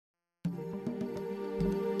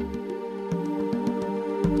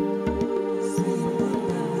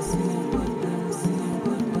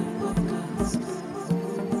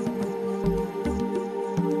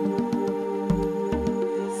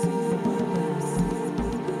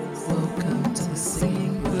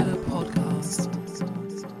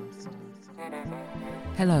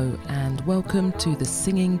Hello and welcome to the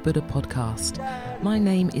Singing Buddha podcast. My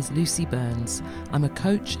name is Lucy Burns. I'm a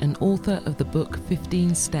coach and author of the book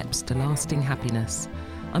 15 Steps to Lasting Happiness.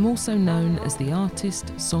 I'm also known as the artist,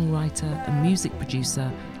 songwriter and music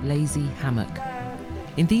producer Lazy Hammock.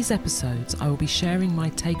 In these episodes, I will be sharing my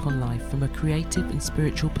take on life from a creative and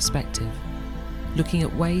spiritual perspective, looking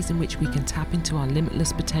at ways in which we can tap into our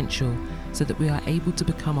limitless potential so that we are able to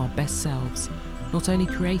become our best selves, not only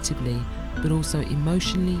creatively, but also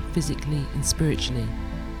emotionally, physically and spiritually,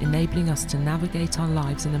 enabling us to navigate our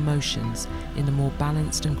lives and emotions in a more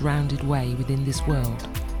balanced and grounded way within this world,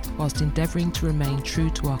 whilst endeavouring to remain true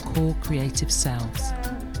to our core creative selves.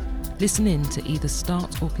 Listen in to either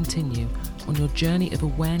start or continue on your journey of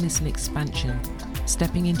awareness and expansion,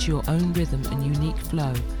 stepping into your own rhythm and unique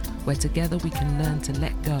flow, where together we can learn to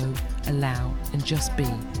let go, allow and just be,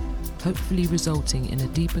 hopefully resulting in a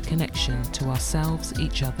deeper connection to ourselves,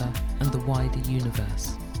 each other and the wider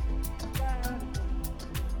universe.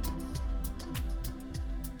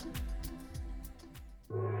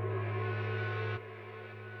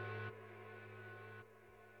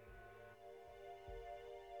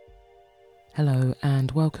 Hello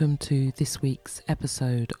and welcome to this week's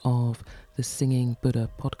episode of the Singing Buddha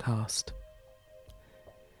podcast.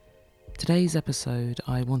 Today's episode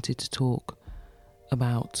I wanted to talk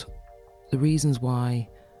about the reasons why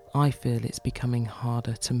I feel it's becoming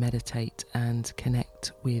harder to meditate and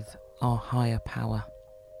connect with our higher power.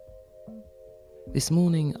 This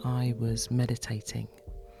morning I was meditating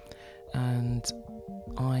and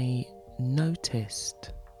I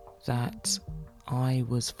noticed that I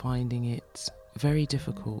was finding it very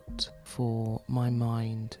difficult for my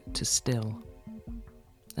mind to still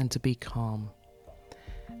and to be calm.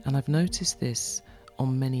 And I've noticed this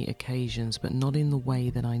on many occasions, but not in the way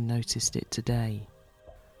that I noticed it today.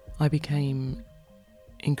 I became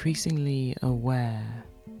increasingly aware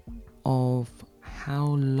of how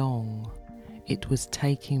long it was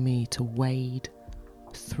taking me to wade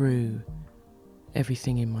through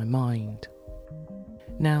everything in my mind.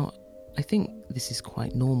 Now, I think this is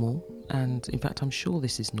quite normal, and in fact I'm sure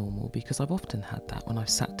this is normal because I've often had that when I've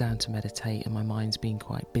sat down to meditate and my mind's been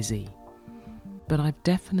quite busy. But I've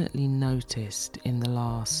definitely noticed in the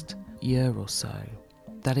last year or so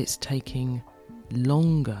that it's taking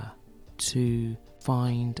longer to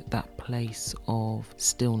find that place of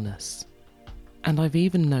stillness. And I've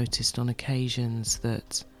even noticed on occasions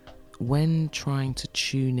that when trying to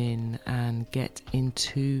tune in and get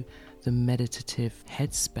into the meditative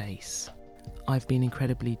headspace, I've been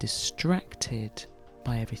incredibly distracted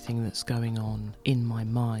by everything that's going on in my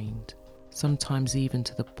mind, sometimes even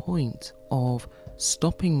to the point of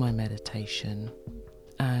stopping my meditation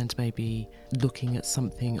and maybe looking at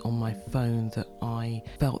something on my phone that I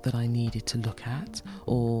felt that I needed to look at,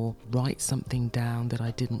 or write something down that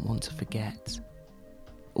I didn't want to forget.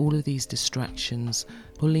 All of these distractions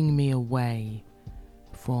pulling me away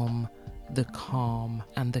from the calm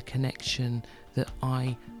and the connection that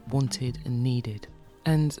I wanted and needed.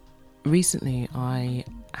 And recently I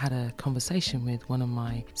had a conversation with one of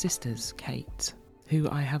my sisters, Kate, who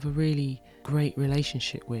I have a really great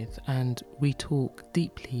relationship with, and we talk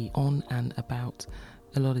deeply on and about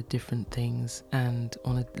a lot of different things and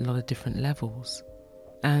on a lot of different levels.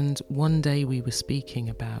 And one day we were speaking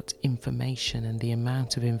about information and the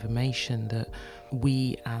amount of information that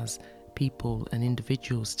we as people and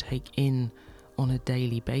individuals take in on a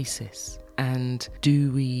daily basis. And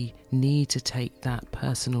do we need to take that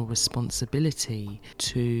personal responsibility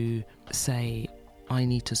to say, I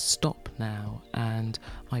need to stop now and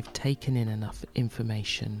I've taken in enough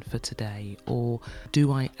information for today? Or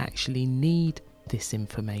do I actually need this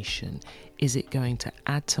information? Is it going to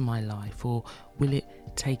add to my life or will it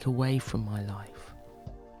take away from my life?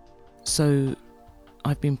 So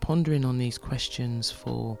I've been pondering on these questions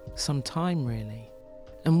for some time really.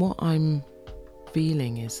 And what I'm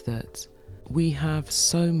feeling is that we have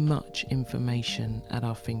so much information at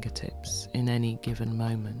our fingertips in any given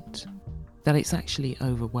moment that it's actually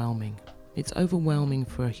overwhelming. It's overwhelming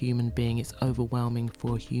for a human being, it's overwhelming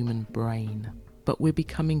for a human brain. But we're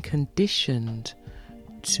becoming conditioned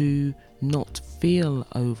to not feel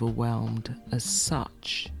overwhelmed as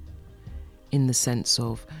such, in the sense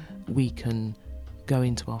of we can go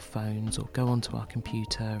into our phones or go onto our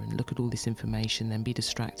computer and look at all this information, then be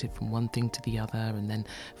distracted from one thing to the other, and then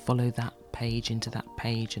follow that page into that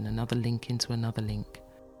page and another link into another link.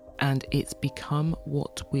 And it's become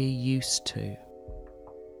what we're used to.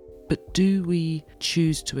 But do we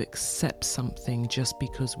choose to accept something just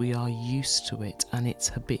because we are used to it and it's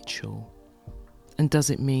habitual? And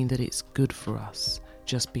does it mean that it's good for us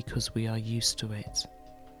just because we are used to it?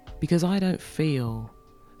 Because I don't feel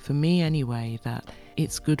for me anyway, that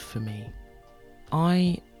it's good for me.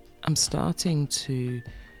 I am starting to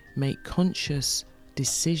make conscious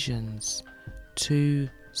decisions to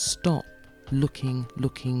stop looking.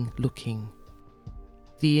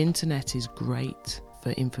 The internet is great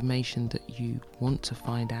for information that you want to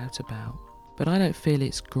find out about, but I don't feel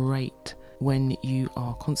it's great when you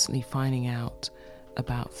are constantly finding out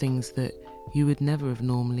about things that you would never have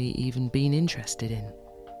normally even been interested in.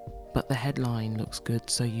 But the headline looks good,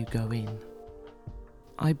 so you go in.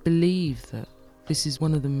 I believe that this is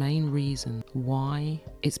one of the main reasons why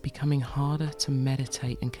it's becoming harder to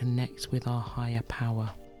meditate and connect with our higher power.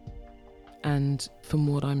 And from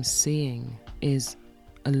what I'm seeing is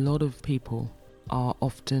a lot of people are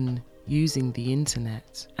often using the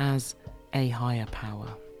internet as a higher power,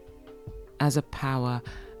 as a power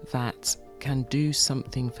that can do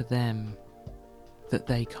something for them that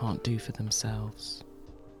they can't do for themselves,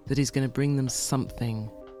 that is going to bring them something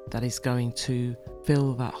that is going to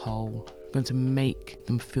fill that hole, going to make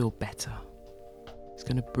them feel better. It's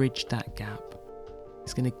going to bridge that gap.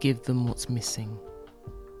 It's going to give them what's missing.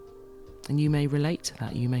 And you may relate to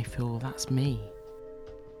that. You may feel, that's me.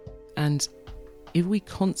 And if we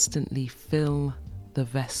constantly fill the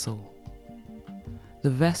vessel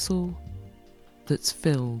that's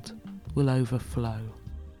filled will overflow.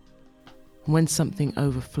 And when something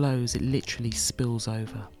overflows, it literally spills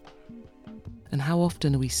over. And how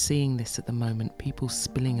often are we seeing this at the moment? People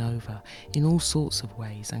spilling over in all sorts of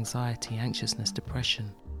ways: anxiety, anxiousness,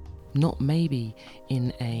 depression. Not maybe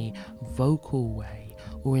in a vocal way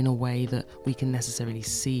or in a way that we can necessarily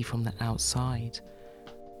see from the outside,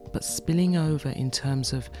 but spilling over in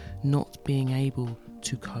terms of not being able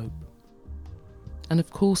to cope. And of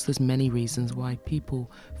course, there's many reasons why people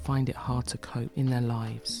find it hard to cope in their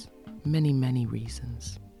lives. Many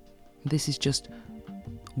reasons. This is just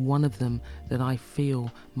one of them that I feel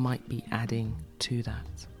might be adding to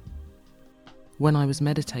that. When I was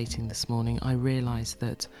meditating this morning, I realised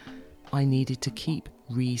that I needed to keep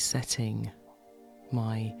resetting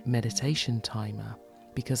my meditation timer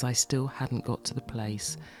because I still hadn't got to the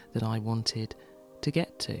place that I wanted to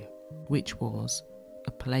get to, which was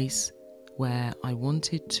a place where I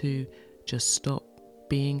wanted to just stop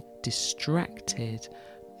being distracted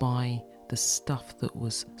by the stuff that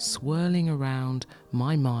was swirling around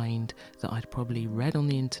my mind that I'd probably read on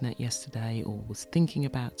the internet yesterday or was thinking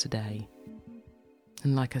about today.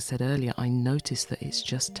 And like I said earlier, I noticed that it's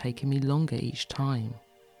just taking me longer each time.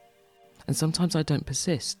 And sometimes I don't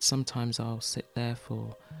persist. Sometimes I'll sit there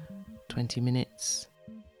for 20 minutes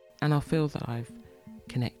and I'll feel that I've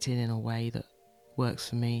connected in a way that works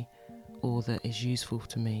for me or that is useful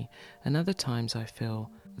to me. And other times I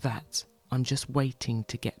feel that I'm just waiting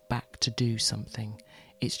to get back to do something.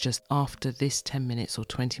 It's just after this 10 minutes or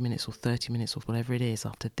 20 minutes or 30 minutes or whatever it is,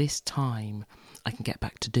 after this time, I can get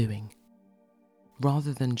back to doing.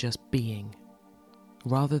 Rather than just being.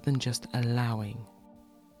 Rather than just allowing.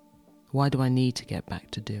 Why do I need to get back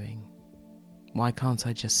to doing? Why can't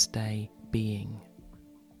I just stay being?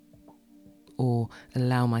 Or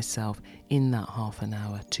allow myself in that half an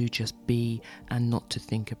hour to just be and not to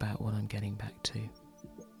think about what I'm getting back to.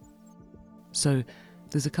 So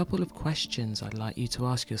there's a couple of questions I'd like you to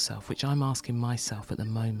ask yourself, which I'm asking myself at the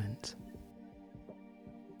moment.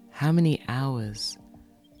 How many hours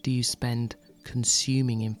do you spend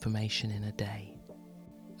consuming information in a day?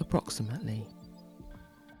 Approximately.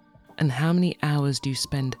 And how many hours do you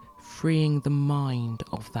spend freeing the mind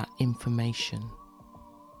of that information?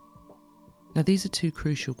 Now, these are two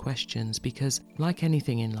crucial questions because, like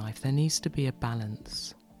anything in life, there needs to be a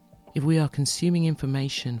balance. If we are consuming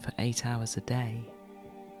information for 8 hours a day,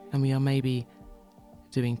 and we are maybe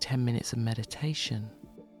doing 10 minutes of meditation,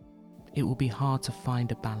 it will be hard to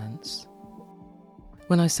find a balance.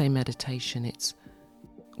 When I say meditation, it's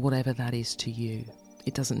whatever that is to you.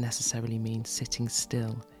 It doesn't necessarily mean sitting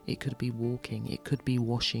still. It could be walking, it could be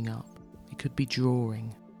washing up, it could be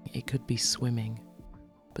drawing, it could be swimming.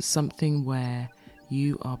 But something where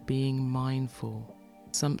you are being mindful,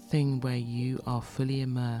 something where you are fully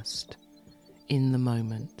immersed in the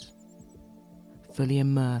moment, fully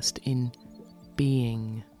immersed in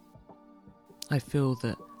being. I feel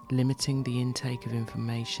that limiting the intake of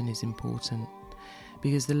information is important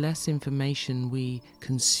because the less information we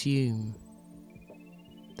consume,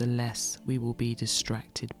 the less we will be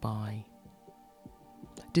distracted by.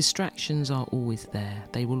 Distractions are always there,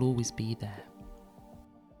 they will always be there.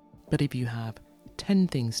 But if you have 10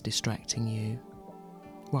 things distracting you,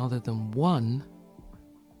 rather than one,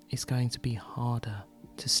 it's going to be harder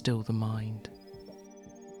to still the mind.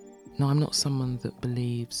 Now, I'm not someone that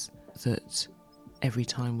believes that every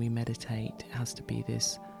time we meditate, it has to be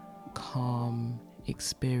this calm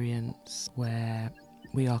experience where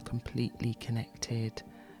we are completely connected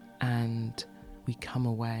and we come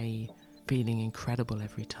away feeling incredible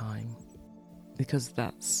every time. Because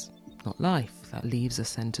that's not life. That leaves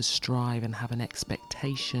us then to strive and have an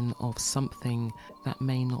expectation of something that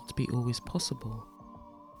may not be always possible.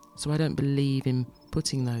 So I don't believe in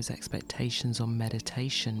putting those expectations on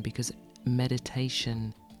meditation, because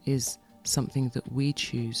meditation is something that we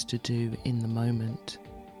choose to do in the moment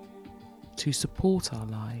to support our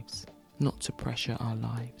lives, not to pressure our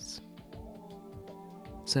lives.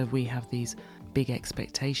 So if we have these big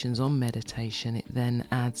expectations on meditation, it then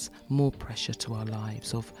adds more pressure to our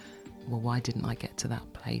lives of, well, why didn't I get to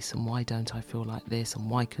that place, and why don't I feel like this, and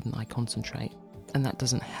why couldn't I concentrate? And that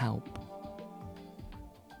doesn't help,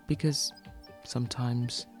 because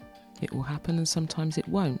sometimes it will happen and sometimes it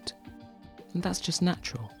won't, and that's just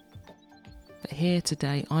natural. But here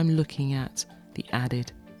today I'm looking at the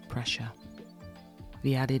added pressure,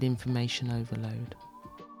 the added information overload.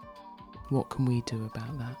 What can we do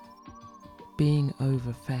about that? Being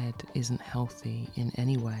overfed isn't healthy in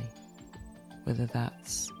any way, whether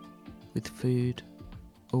that's with food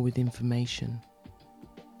or with information.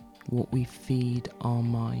 What we feed our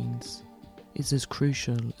minds is as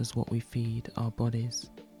crucial as what we feed our bodies.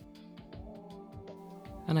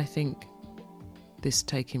 And I think this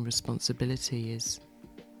taking responsibility is,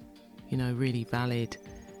 really valid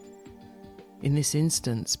in this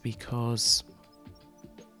instance, because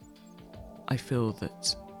I feel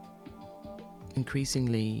that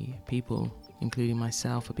increasingly people, including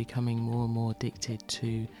myself, are becoming more and more addicted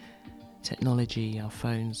to technology, our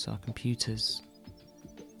phones, our computers,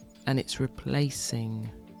 and it's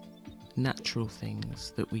replacing natural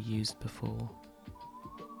things that we used before.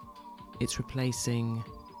 It's replacing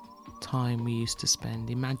time we used to spend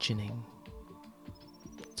imagining,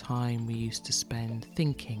 time we used to spend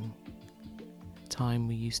thinking, time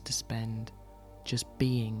we used to spend just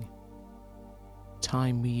being,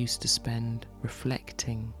 time we used to spend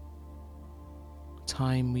reflecting,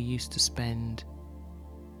 time we used to spend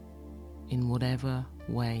in whatever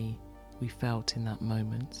way we felt in that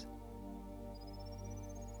moment.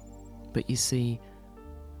 But you see,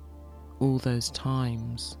 all those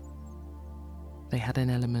times, they had an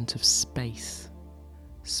element of space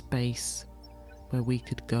where we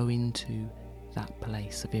could go into that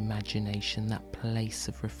place of imagination, that place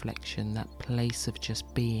of reflection, that place of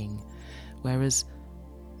just being. Whereas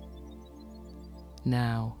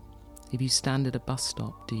now, if you stand at a bus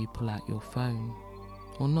stop, do you pull out your phone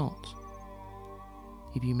or not?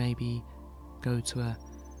 If you maybe go to a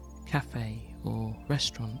cafe or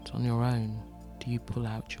restaurant on your own, do you pull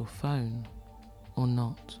out your phone or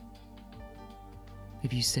not?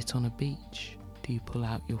 If you sit on a beach, do you pull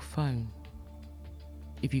out your phone?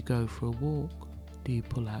 If you go for a walk, do you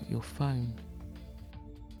pull out your phone?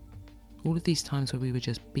 All of these times where we were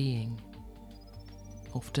just being,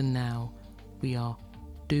 often now we are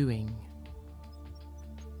doing.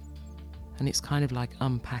 And it's kind of like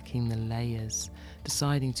unpacking the layers,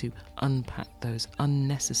 deciding to unpack those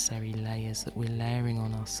unnecessary layers that we're layering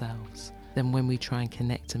on ourselves. Then when we try and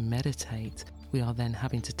connect and meditate, we are then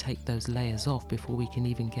having to take those layers off before we can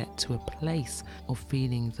even get to a place of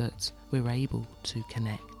feeling that we're able to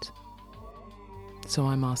connect. So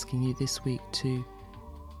I'm asking you this week to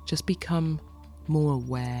just become more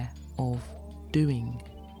aware of doing.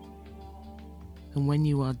 And when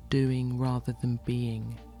you are doing rather than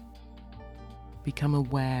being, become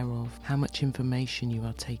aware of how much information you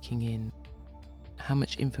are taking in. How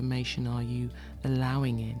much information are you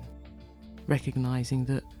allowing in? Recognizing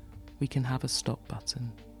that we can have a stop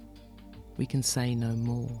button. We can say no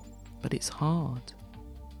more, but it's hard.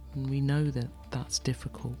 And we know that that's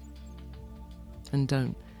difficult. And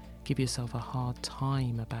don't give yourself a hard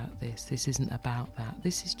time about this. This isn't about that.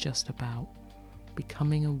 This is just about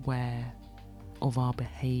becoming aware of our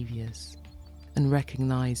behaviours and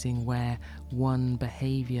recognizing where one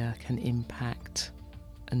behaviour can impact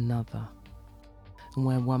another, and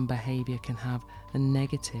where one behaviour can have a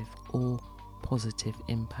negative or positive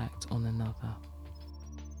impact on another.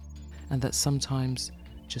 And that sometimes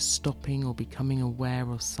just stopping or becoming aware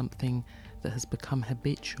of something that has become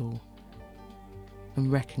habitual and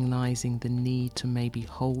recognizing the need to maybe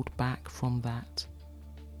hold back from that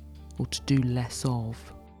or to do less of,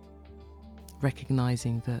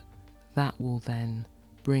 recognizing that that will then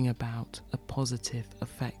bring about a positive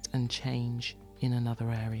effect and change in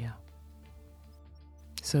another area.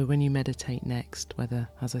 So when you meditate next, whether,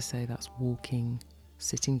 as I say, that's walking,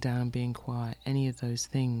 sitting down, being quiet, any of those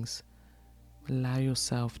things, allow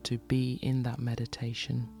yourself to be in that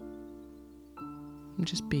meditation and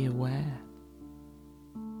just be aware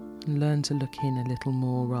and learn to look in a little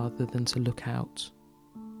more rather than to look out.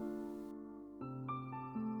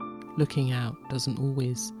 Looking out doesn't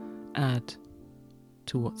always add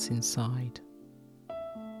to what's inside,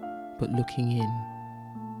 but looking in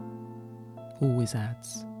always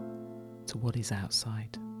adds to what is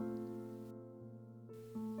outside.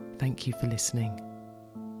 Thank you for listening.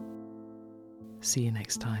 See you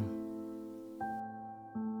next time.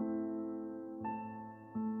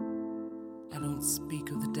 I don't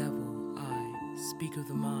speak of the devil, I speak of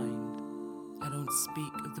the mind. I don't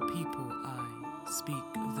speak of the people, I speak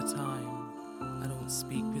of the time. I don't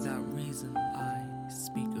speak without reason, I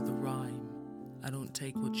speak of the rhyme. I don't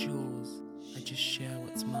take what's yours, I just share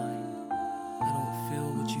what's mine. I don't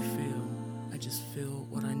feel what you feel, I just feel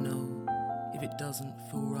what I know. If it doesn't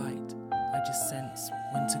feel right, I just sense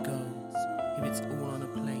when to go. If it's all on a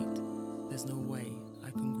plate, there's no way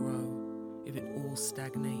I can grow. If it all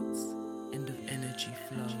stagnates, end of energy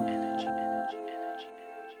flow.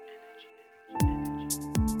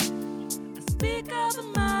 I speak of the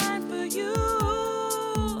mind for you.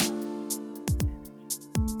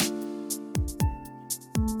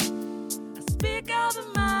 I speak of the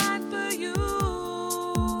mind for you.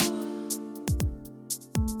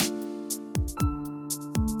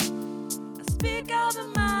 I speak of the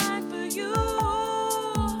mind for you.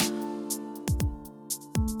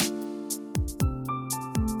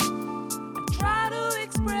 I try to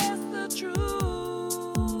express the truth.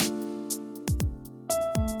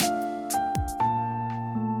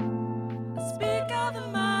 I speak of the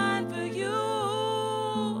mind for you.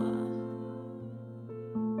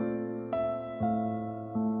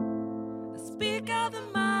 I speak of the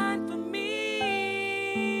mind for me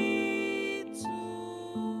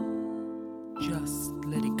too. Just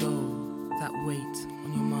let it go, that weight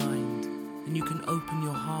on your mind. Then you can open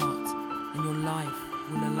your heart and your life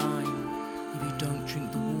will align. If you don't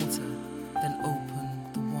drink the water, then open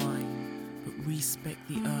the wine. But respect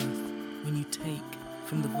the earth when you take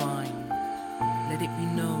from the vine. Let it be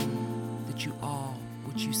known that you are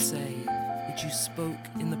what you say. What you spoke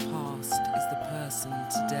in the past is the person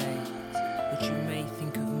today. What you may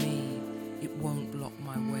think of me, it won't block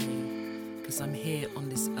my way. 'Cause I'm here on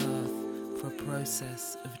this earth for a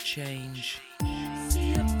process of change.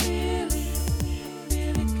 See, I feel it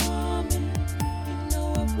coming. You know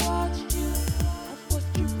I've watched you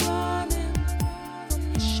running from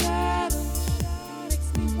your shadows. It makes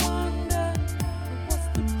me wonder, what's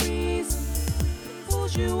the reason that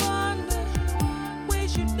pulls you under,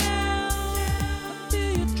 weighs you down. I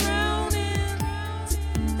feel you drowning,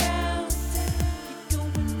 tipping down. You're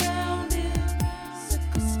going round it,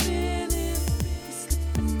 circle spinning. You're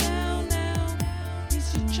slipping down now.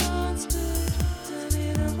 Here's your chance to turn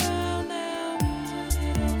it around now. Turn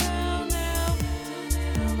it around now. Turn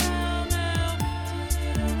it around now.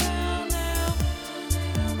 Turn it around now. Turn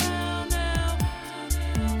it around now. Turn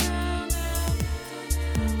it around now. Turn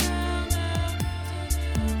it around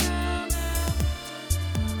now.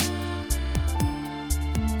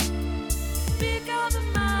 Speak of the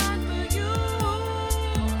mind for you.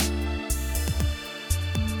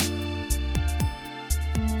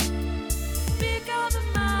 Speak of the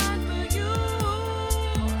mind for you.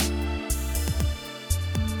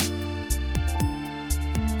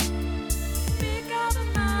 Speak of the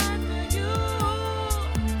mind for you.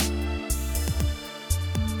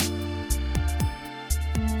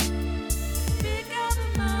 Speak of the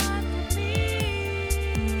mind for me.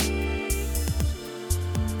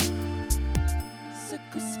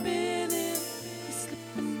 Circle spinning, you're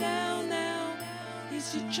slipping down now.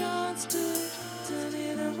 Here's your chance to turn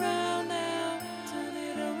it around now. Turn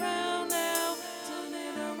it around now. Turn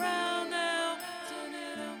it around now. Turn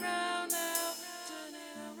it around now. Turn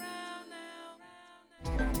it around now.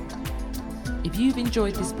 If you've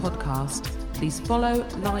enjoyed this podcast, please follow,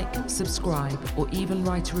 like, subscribe, or even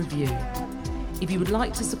write a review. If you would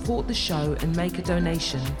like to support the show and make a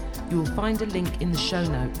donation, you will find a link in the show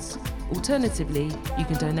notes. Alternatively, you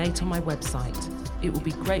can donate on my website. It will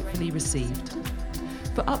be gratefully received.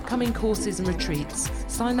 For upcoming courses and retreats,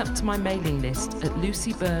 sign up to my mailing list at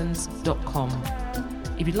lucyburns.com.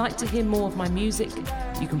 If you'd like to hear more of my music,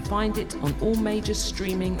 you can find it on all major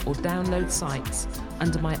streaming or download sites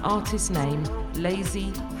under my artist name,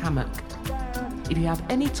 Lazy Hammock. If you have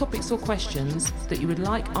any topics or questions that you would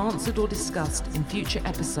like answered or discussed in future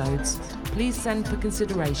episodes, please send for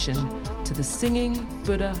consideration to the Singing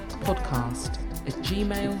Buddha Podcast at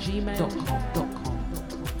gmail.com.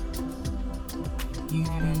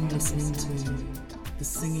 You've been listening to the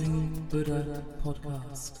Singing Buddha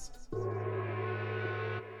Podcast.